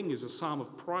whole thing is a psalm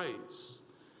of praise.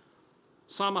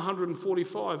 Psalm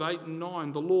 145, 8 and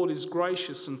 9, the Lord is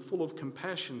gracious and full of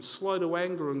compassion, slow to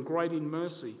anger and great in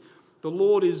mercy. The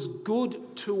Lord is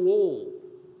good to all,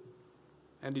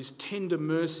 and his tender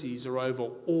mercies are over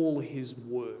all his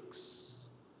works.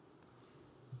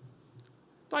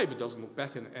 David doesn't look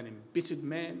back an embittered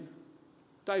man.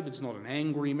 David's not an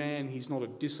angry man. He's not a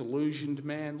disillusioned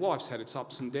man. Life's had its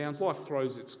ups and downs. Life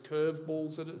throws its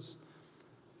curveballs at us.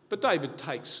 But David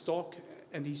takes stock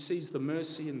and he sees the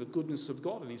mercy and the goodness of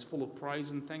God, and he's full of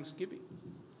praise and thanksgiving.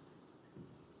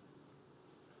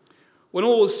 When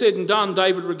all was said and done,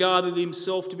 David regarded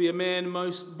himself to be a man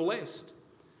most blessed.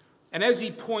 And as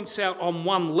he points out on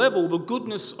one level, the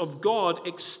goodness of God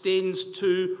extends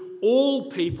to all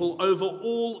people over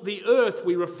all the earth.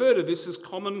 We refer to this as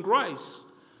common grace.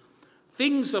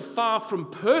 Things are far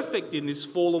from perfect in this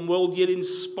fallen world, yet in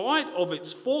spite of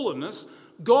its fallenness,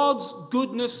 God's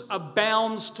goodness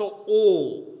abounds to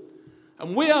all.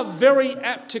 And we are very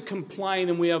apt to complain,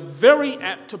 and we are very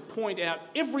apt to point out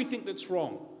everything that's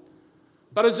wrong.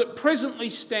 But as it presently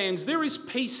stands, there is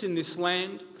peace in this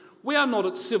land. We are not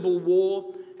at civil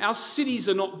war. Our cities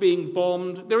are not being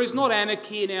bombed. There is not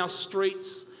anarchy in our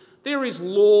streets. There is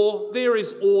law, there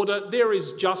is order, there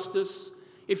is justice.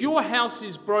 If your house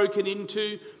is broken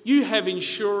into, you have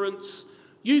insurance.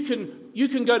 You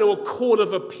can go to a court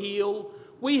of appeal.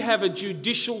 We have a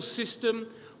judicial system.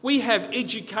 We have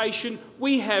education,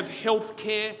 we have health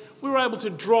care, we're able to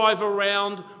drive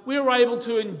around, we're able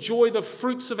to enjoy the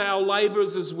fruits of our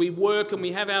labours as we work, and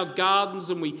we have our gardens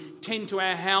and we tend to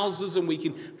our houses and we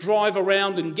can drive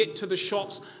around and get to the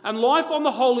shops. And life on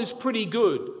the whole is pretty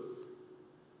good.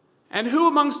 And who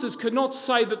amongst us cannot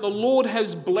say that the Lord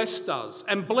has blessed us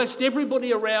and blessed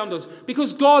everybody around us,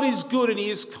 because God is good and he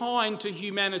is kind to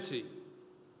humanity?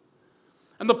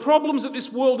 And the problems that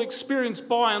this world experiences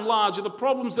by and large are the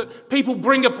problems that people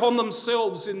bring upon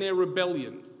themselves in their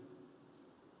rebellion.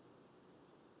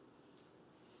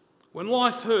 When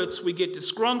life hurts, we get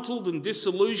disgruntled and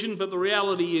disillusioned, but the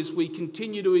reality is we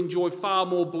continue to enjoy far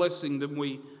more blessing than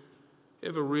we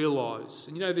ever realise.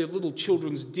 And you know the little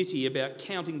children's ditty about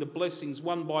counting the blessings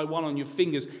one by one on your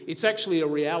fingers? It's actually a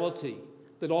reality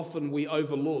that often we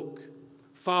overlook.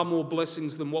 Far more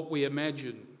blessings than what we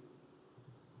imagine.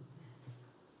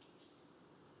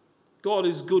 God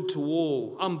is good to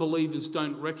all. Unbelievers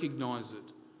don't recognise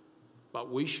it,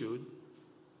 but we should.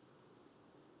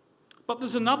 But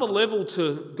there's another level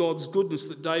to God's goodness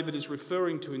that David is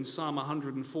referring to in Psalm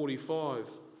 145.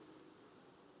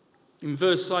 In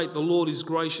verse 8, the Lord is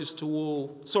gracious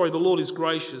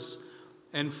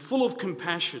and full of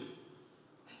compassion,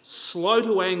 slow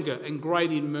to anger and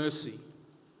great in mercy.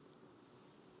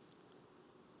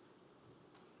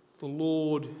 The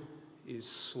Lord is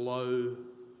slow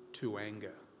to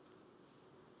anger.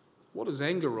 What does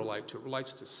anger relate to? It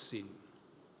relates to sin.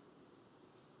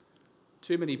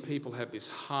 Too many people have this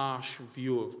harsh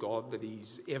view of God that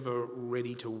he's ever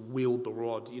ready to wield the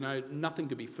rod. You know, nothing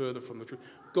could be further from the truth.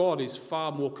 God is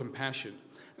far more compassionate.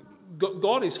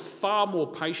 God is far more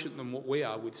patient than what we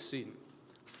are with sin.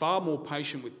 Far more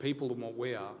patient with people than what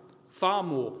we are. Far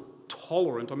more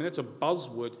tolerant. I mean, that's a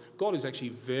buzzword. God is actually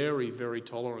very, very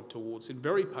tolerant towards sin,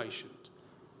 very patient.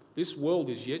 This world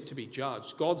is yet to be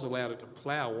judged. God's allowed it to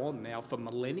plough on now for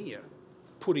millennia,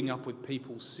 putting up with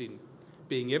people's sin,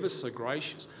 being ever so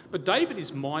gracious. But David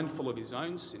is mindful of his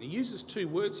own sin. He uses two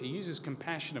words. He uses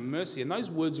compassion and mercy, and those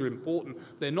words are important.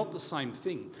 They're not the same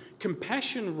thing.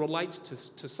 Compassion relates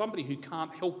to somebody who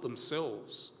can't help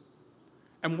themselves.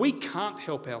 And we can't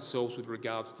help ourselves with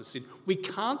regards to sin. We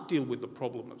can't deal with the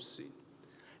problem of sin.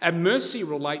 And mercy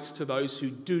relates to those who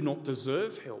do not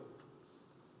deserve help.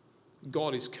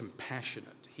 God is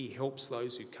compassionate. He helps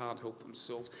those who can't help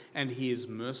themselves. And he is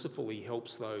merciful. He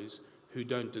helps those who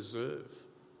don't deserve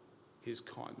his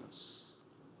kindness.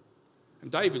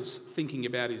 And David's thinking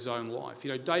about his own life.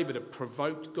 You know, David had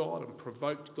provoked God and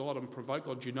provoked God and provoked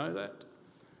God. Do you know that?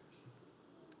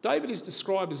 David is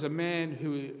described as a man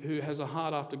who has a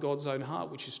heart after God's own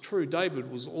heart, which is true.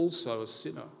 David was also a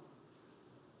sinner.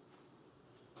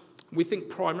 We think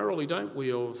primarily, don't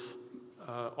we, of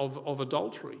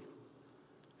adultery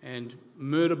and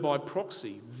murder by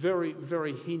proxy. Very,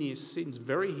 very heinous sins,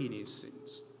 very heinous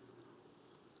sins.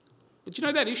 But you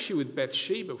know, that issue with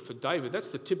Bathsheba for David, that's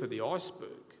the tip of the iceberg.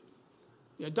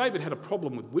 You know, David had a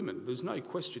problem with women, there's no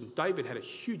question. David had a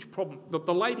huge problem.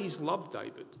 The ladies loved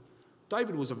David.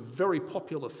 David was a very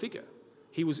popular figure.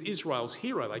 He was Israel's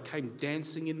hero. They came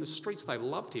dancing in the streets. They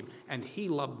loved him, and he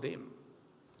loved them.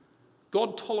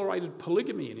 God tolerated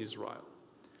polygamy in Israel,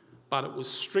 but it was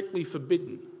strictly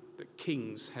forbidden that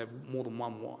kings have more than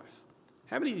one wife.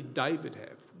 How many did David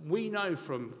have? We know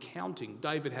from counting,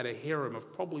 David had a harem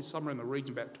of probably somewhere in the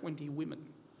region about 20 women.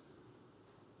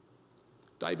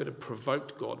 David had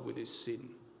provoked God with his sin.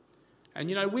 And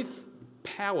you know, with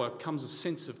power comes a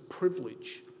sense of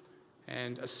privilege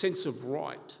and a sense of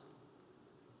right.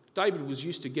 David was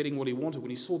used to getting what he wanted. When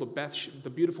he saw the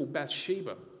beautiful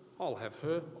Bathsheba, I'll have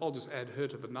her. I'll just add her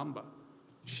to the number.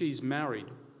 She's married.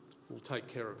 We'll take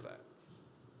care of that.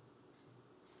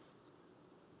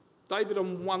 David,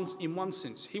 in one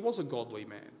sense, he was a godly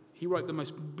man. He wrote the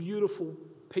most beautiful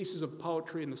pieces of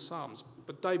poetry in the Psalms,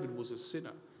 but David was a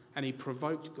sinner, and he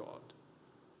provoked God.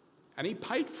 And he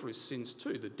paid for his sins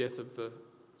too. The death of the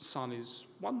son is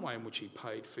one way in which he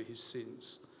paid for his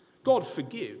sins. God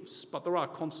forgives, but there are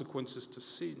consequences to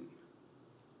sin.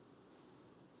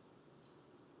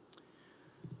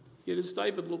 Yet as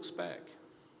David looks back,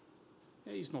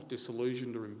 he's not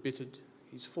disillusioned or embittered.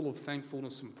 He's full of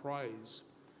thankfulness and praise,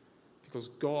 because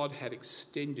God had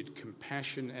extended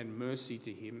compassion and mercy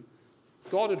to him.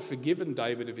 God had forgiven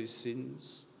David of his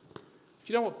sins. Do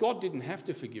you know what? God didn't have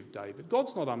to forgive David.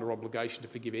 God's not under obligation to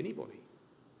forgive anybody.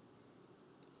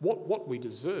 What we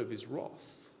deserve is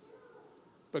wrath.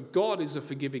 But God is a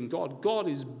forgiving God. God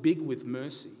is big with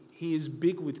mercy. He is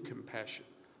big with compassion.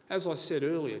 As I said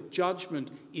earlier,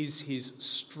 judgment is his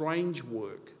strange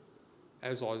work,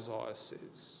 as Isaiah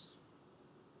says.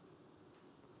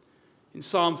 In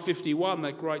Psalm 51,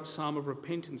 that great psalm of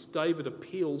repentance, David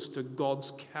appeals to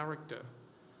God's character.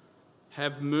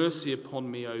 Have mercy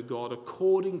upon me, O God,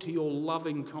 according to your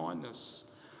loving kindness.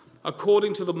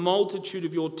 According to the multitude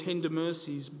of your tender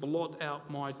mercies, blot out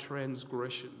my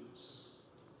transgressions.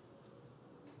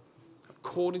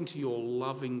 According to your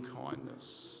loving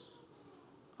kindness.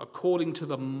 According to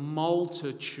the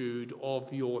multitude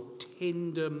of your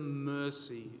tender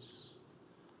mercies,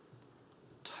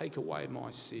 take away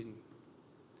my sin.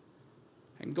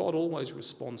 And God always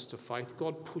responds to faith.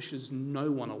 God pushes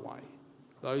no one away.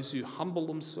 Those who humble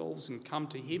themselves and come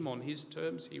to him on his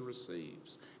terms, he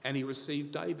receives. And he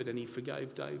received David, and he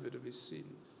forgave David of his sin.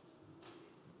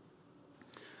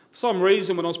 For some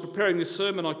reason, when I was preparing this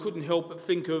sermon, I couldn't help but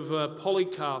think of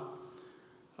Polycarp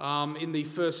in the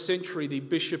first century, the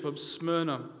Bishop of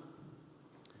Smyrna.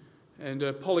 And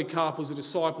Polycarp was a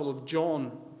disciple of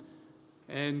John.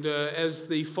 And as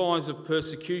the fires of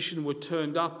persecution were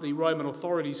turned up, the Roman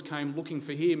authorities came looking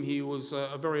for him. He was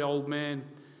a very old man,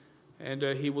 and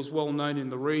he was well known in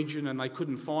the region, and they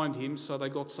couldn't find him, so they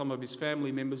got some of his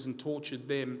family members and tortured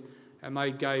them, and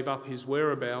they gave up his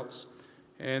whereabouts.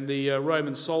 And the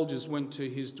Roman soldiers went to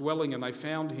his dwelling, and they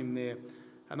found him there.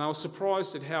 And they were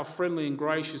surprised at how friendly and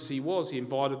gracious he was. He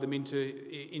invited them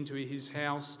into his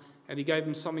house, and he gave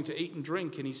them something to eat and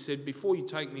drink. And he said, before you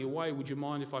take me away, would you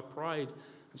mind if I prayed?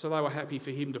 And so they were happy for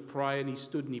him to pray, and he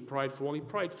stood and he prayed for all. He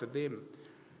prayed for them.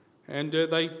 And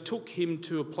they took him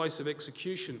to a place of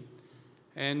execution.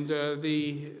 And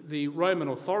the Roman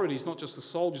authorities, not just the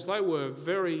soldiers, they were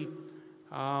very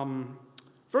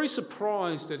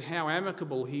surprised at how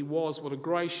amicable he was, what a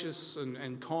gracious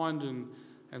and kind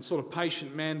and sort of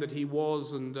patient man that he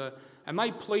was. And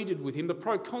they pleaded with him, the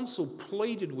proconsul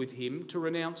pleaded with him to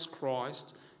renounce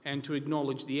Christ and to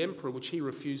acknowledge the emperor, which he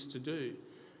refused to do.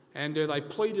 And they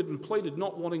pleaded and pleaded,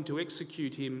 not wanting to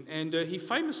execute him. And he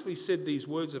famously said these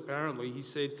words, apparently. He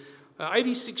said,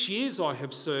 86 years I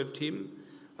have served him,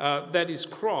 that is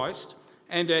Christ,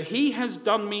 and he has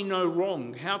done me no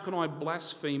wrong. How can I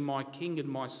blaspheme my King and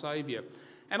my Saviour?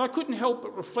 And I couldn't help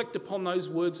but reflect upon those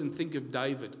words and think of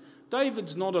David.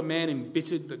 David's not a man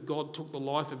embittered that God took the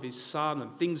life of his son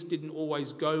and things didn't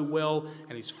always go well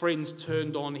and his friends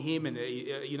turned on him and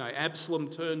Absalom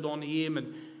turned on him.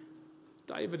 And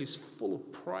David is full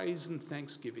of praise and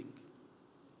thanksgiving.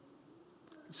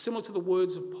 It's similar to the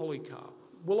words of Polycarp.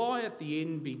 Will I at the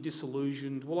end be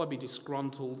disillusioned? Will I be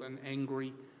disgruntled and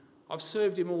angry? I've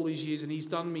served him all these years and he's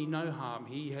done me no harm.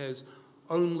 He has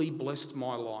only blessed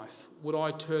my life. Would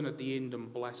I turn at the end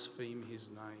and blaspheme his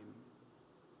name?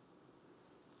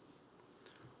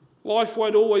 Life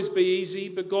won't always be easy,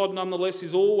 but God nonetheless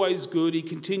is always good. He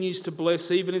continues to bless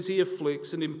even as he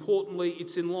afflicts. And importantly,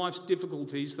 it's in life's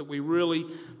difficulties that we really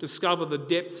discover the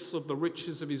depths of the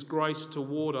riches of his grace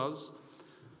toward us.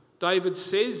 David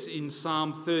says in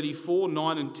Psalm 34,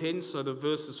 9 and 10, so the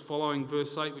verses following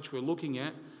verse 8, which we're looking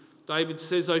at, David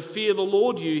says, "O fear the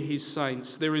Lord, you his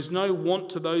saints. There is no want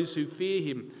to those who fear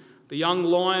him. The young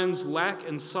lions lack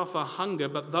and suffer hunger,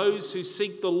 but those who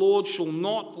seek the Lord shall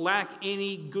not lack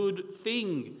any good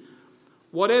thing."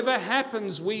 Whatever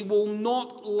happens, we will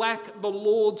not lack the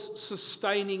Lord's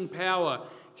sustaining power.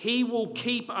 He will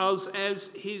keep us as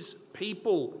his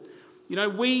people.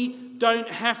 We don't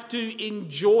have to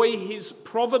enjoy his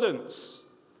providence.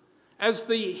 As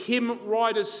the hymn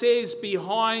writer says,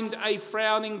 behind a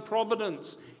frowning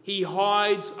providence, he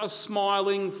hides a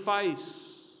smiling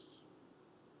face.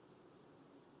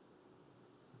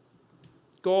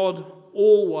 God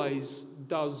always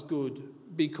does good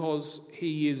because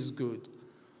he is good.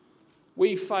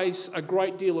 We face a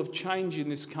great deal of change in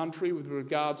this country with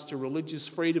regards to religious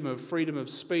freedom of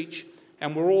speech,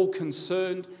 and we're all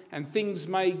concerned, and things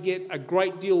may get a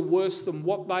great deal worse than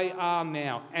what they are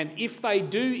now. And if they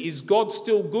do, is God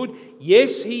still good?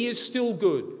 Yes, he is still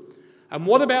good. And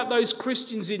what about those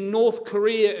Christians in North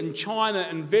Korea and China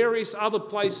and various other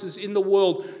places in the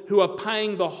world who are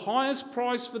paying the highest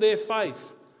price for their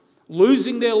faith,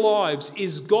 losing their lives?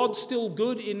 Is God still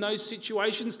good in those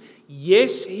situations?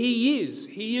 Yes, he is.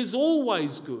 He is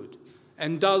always good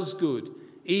and does good,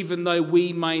 even though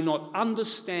we may not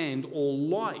understand or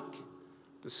like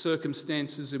the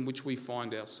circumstances in which we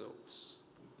find ourselves.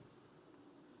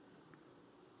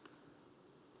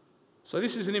 So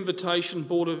this is an invitation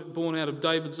born out of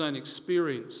David's own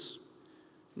experience.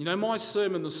 My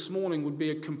sermon this morning would be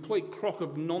a complete crock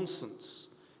of nonsense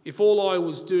if all I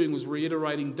was doing was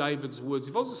reiterating David's words.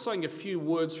 If I was just saying a few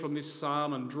words from this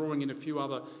psalm and drawing in a few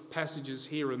other passages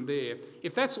here and there,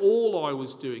 if that's all I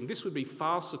was doing, this would be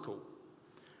farcical.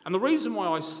 And the reason why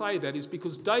I say that is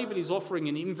because David is offering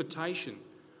an invitation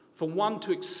for one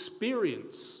to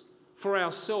experience for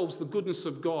ourselves the goodness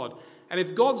of God. And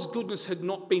if God's goodness had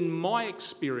not been my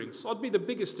experience, I'd be the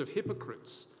biggest of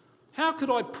hypocrites. How could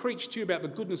I preach to you about the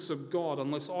goodness of God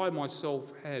unless I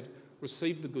myself had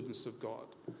received the goodness of God?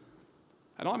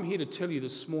 And I'm here to tell you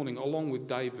this morning, along with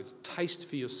David, taste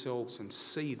for yourselves and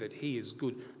see that he is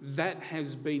good. That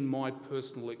has been my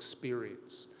personal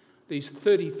experience. These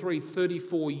 33,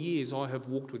 34 years I have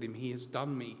walked with him, he has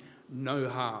done me no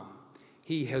harm.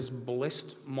 He has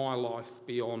blessed my life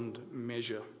beyond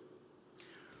measure.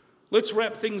 Let's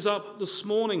wrap things up this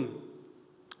morning.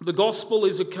 The gospel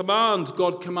is a command.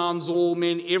 God commands all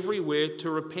men everywhere to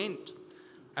repent.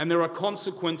 And there are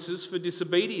consequences for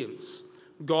disobedience.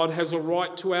 God has a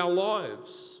right to our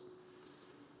lives.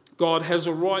 God has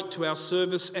a right to our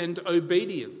service and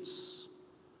obedience.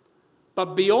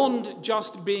 But beyond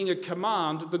just being a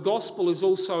command, the gospel is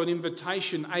also an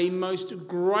invitation, a most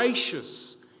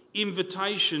gracious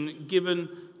invitation given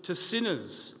to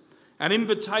sinners. An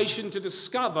invitation to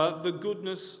discover the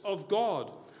goodness of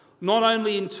God, not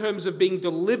only in terms of being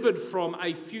delivered from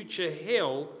a future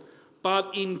hell,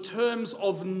 but in terms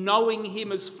of knowing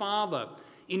him as Father,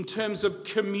 in terms of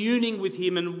communing with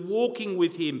him and walking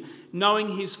with him,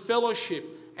 knowing his fellowship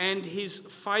and his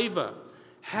favour.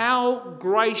 How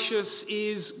gracious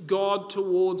is God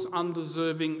towards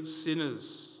undeserving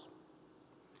sinners.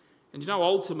 And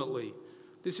ultimately,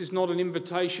 this is not an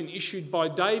invitation issued by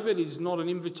David. It is not an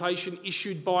invitation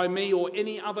issued by me or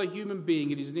any other human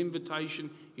being. It is an invitation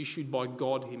issued by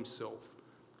God himself.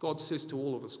 God says to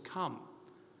all of us, come,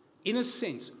 in a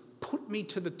sense, put me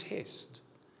to the test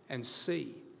and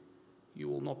see, you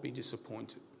will not be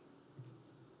disappointed.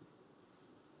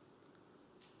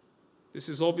 This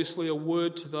is obviously a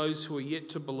word to those who are yet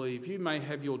to believe. You may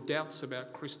have your doubts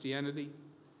about Christianity.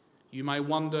 You may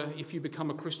wonder, if you become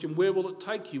a Christian, where will it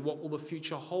take you? What will the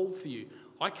future hold for you?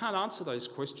 I can't answer those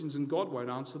questions, and God won't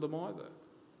answer them either.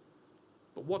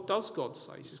 But what does God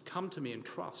say? He says, come to me and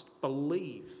trust,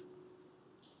 believe.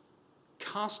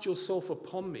 Cast yourself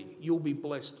upon me. You'll be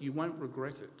blessed. You won't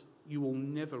regret it. You will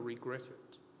never regret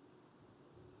it.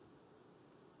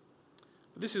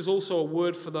 But this is also a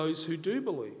word for those who do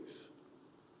believe.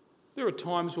 There are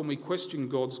times when we question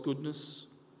God's goodness.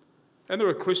 And there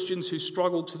are Christians who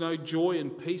struggle to know joy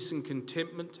and peace and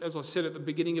contentment. As I said at the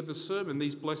beginning of the sermon,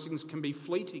 these blessings can be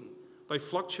fleeting. They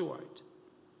fluctuate.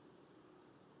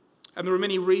 And there are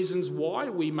many reasons why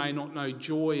we may not know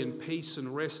joy and peace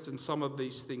and rest in some of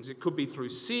these things. It could be through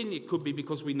sin. It could be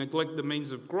because we neglect the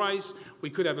means of grace. We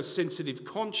could have a sensitive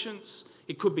conscience.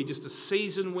 It could be just a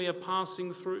season we are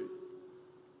passing through.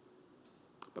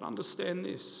 But understand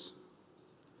this.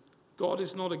 God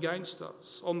is not against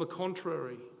us. On the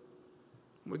contrary,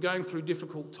 we're going through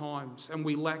difficult times and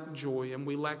we lack joy and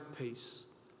we lack peace.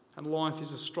 And life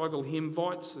is a struggle. He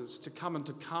invites us to come and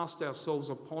to cast ourselves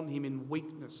upon him in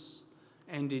weakness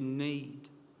and in need.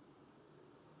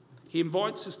 He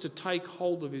invites us to take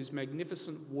hold of his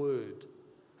magnificent word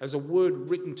as a word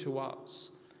written to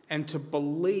us and to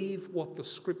believe what the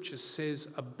scripture says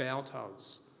about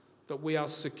us, that we are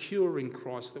secure in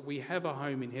Christ, that we have a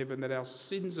home in heaven, that our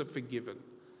sins are forgiven,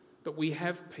 that we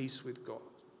have peace with God.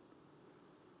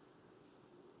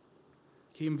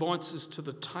 He invites us to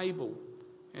the table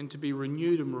and to be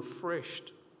renewed and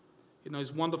refreshed in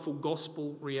those wonderful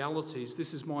gospel realities.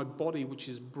 This is my body which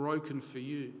is broken for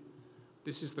you.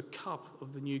 This is the cup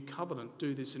of the new covenant.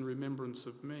 Do this in remembrance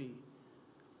of me.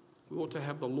 We ought to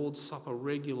have the Lord's Supper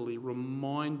regularly,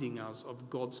 reminding us of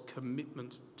God's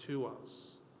commitment to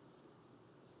us.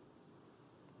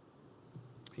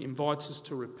 He invites us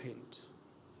to repent.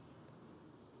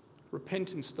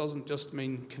 Repentance doesn't just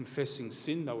mean confessing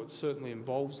sin, though it certainly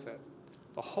involves that.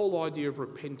 The whole idea of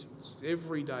repentance,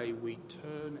 every day we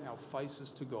turn our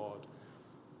faces to God.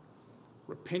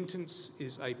 Repentance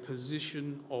is a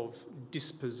position of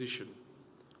disposition.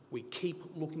 We keep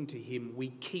looking to him. We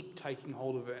keep taking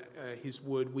hold of his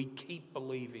word. We keep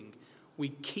believing. We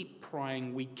keep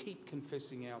praying. We keep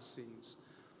confessing our sins.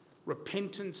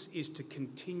 Repentance is to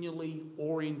continually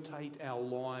orientate our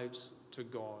lives to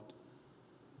God.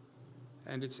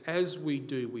 And it's as we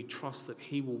do, we trust that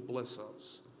he will bless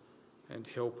us and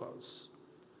help us.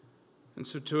 And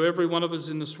so to every one of us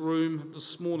in this room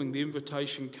this morning, the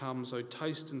invitation comes, "O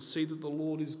taste and see that the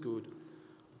Lord is good.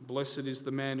 Blessed is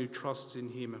the man who trusts in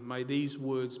him." And may these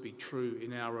words be true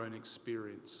in our own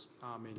experience. Amen.